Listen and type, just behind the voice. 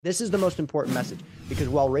This is the most important message, because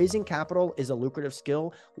while raising capital is a lucrative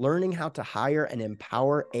skill, learning how to hire and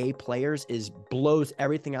empower A players blows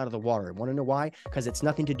everything out of the water. Want to know why? Because it's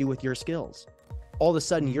nothing to do with your skills. All of a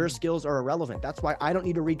sudden, your skills are irrelevant. That's why I don't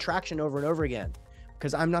need to read traction over and over again,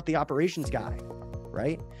 because I'm not the operations guy,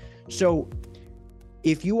 right? So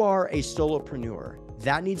if you are a solopreneur,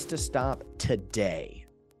 that needs to stop today.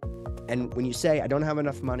 And when you say, I don't have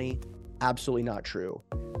enough money, absolutely not true,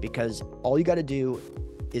 because all you got to do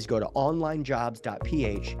is go to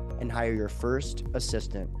onlinejobs.ph and hire your first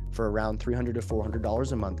assistant for around $300 to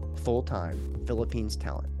 $400 a month, full-time, Philippines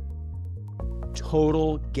talent.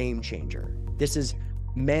 Total game changer. This is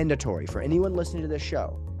mandatory for anyone listening to this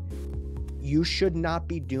show. You should not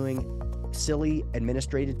be doing silly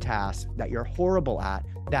administrative tasks that you're horrible at,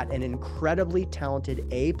 that an incredibly talented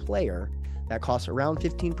A player that costs around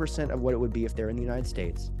 15% of what it would be if they're in the United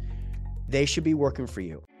States, they should be working for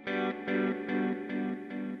you.